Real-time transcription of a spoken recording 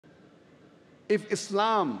if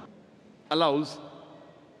Islam allows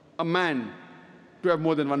a man to have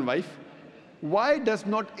more than one wife, why does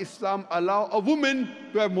not Islam allow a woman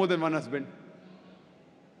to have more than one husband?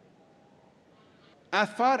 As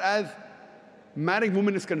far as marrying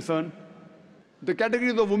women is concerned, the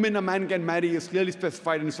categories of women a man can marry is clearly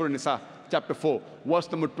specified in Surah Nisa, chapter 4, verse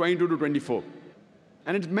number 22 to 24.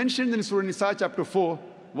 And it's mentioned in Surah Nisa, chapter 4,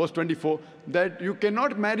 verse 24, that you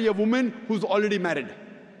cannot marry a woman who's already married.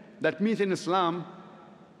 That means in Islam,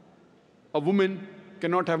 a woman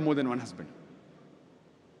cannot have more than one husband.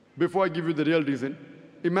 Before I give you the real reason,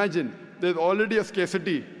 imagine there's already a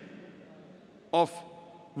scarcity of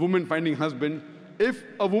women finding husband. If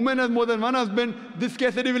a woman has more than one husband, this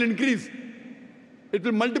scarcity will increase. It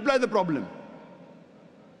will multiply the problem.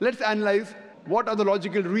 Let's analyze what are the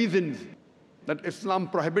logical reasons that Islam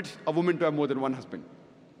prohibits a woman to have more than one husband.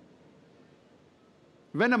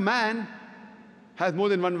 When a man has more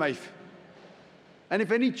than one wife, and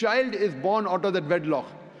if any child is born out of that wedlock,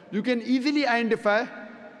 you can easily identify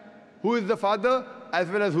who is the father as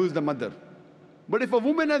well as who is the mother. But if a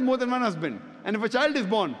woman has more than one husband, and if a child is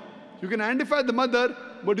born, you can identify the mother,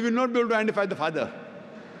 but you will not be able to identify the father.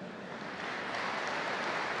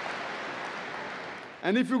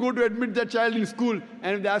 And if you go to admit that child in school,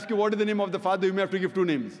 and if they ask you what is the name of the father, you may have to give two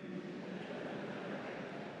names.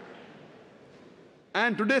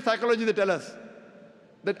 And today's psychology, they tell us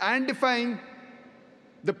that identifying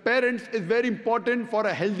the parents is very important for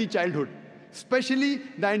a healthy childhood, especially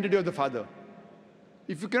the identity of the father.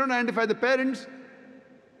 If you cannot identify the parents,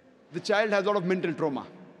 the child has a lot of mental trauma.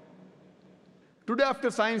 Today,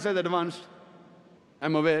 after science has advanced,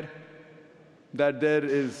 I'm aware that there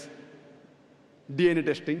is DNA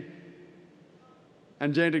testing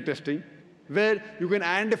and genetic testing, where you can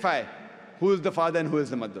identify who is the father and who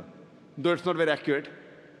is the mother, though it's not very accurate.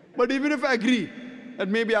 But even if I agree that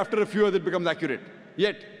maybe after a few years it becomes accurate,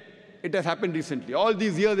 yet it has happened recently. All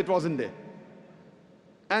these years it wasn't there.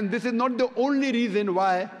 And this is not the only reason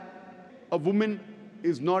why a woman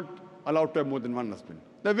is not allowed to have more than one husband.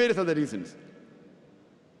 There are various other reasons.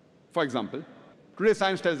 For example, today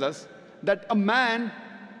science tells us that a man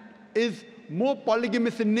is more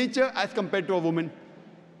polygamous in nature as compared to a woman.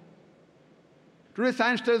 Today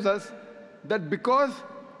science tells us that because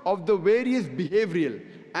of the various behavioral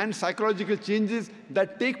and psychological changes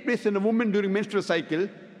that take place in a woman during menstrual cycle,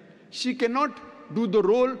 she cannot do the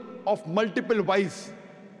role of multiple wives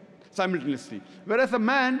simultaneously. Whereas a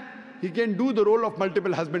man, he can do the role of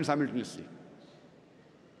multiple husbands simultaneously.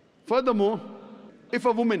 Furthermore, if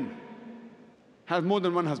a woman has more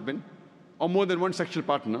than one husband or more than one sexual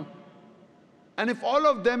partner, and if all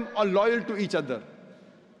of them are loyal to each other,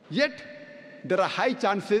 yet there are high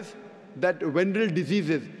chances that venereal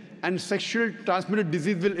diseases and sexual transmitted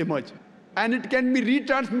disease will emerge, and it can be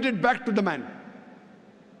retransmitted back to the man.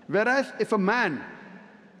 Whereas if a man,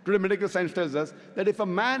 today medical science tells us that if a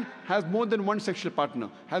man has more than one sexual partner,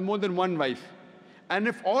 has more than one wife, and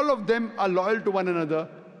if all of them are loyal to one another,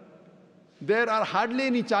 there are hardly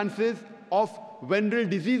any chances of venereal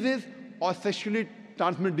diseases or sexually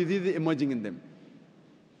transmitted diseases emerging in them.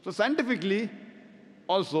 So scientifically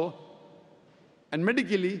also, and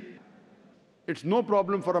medically, it's no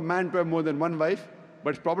problem for a man to have more than one wife,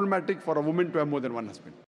 but it's problematic for a woman to have more than one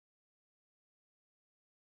husband.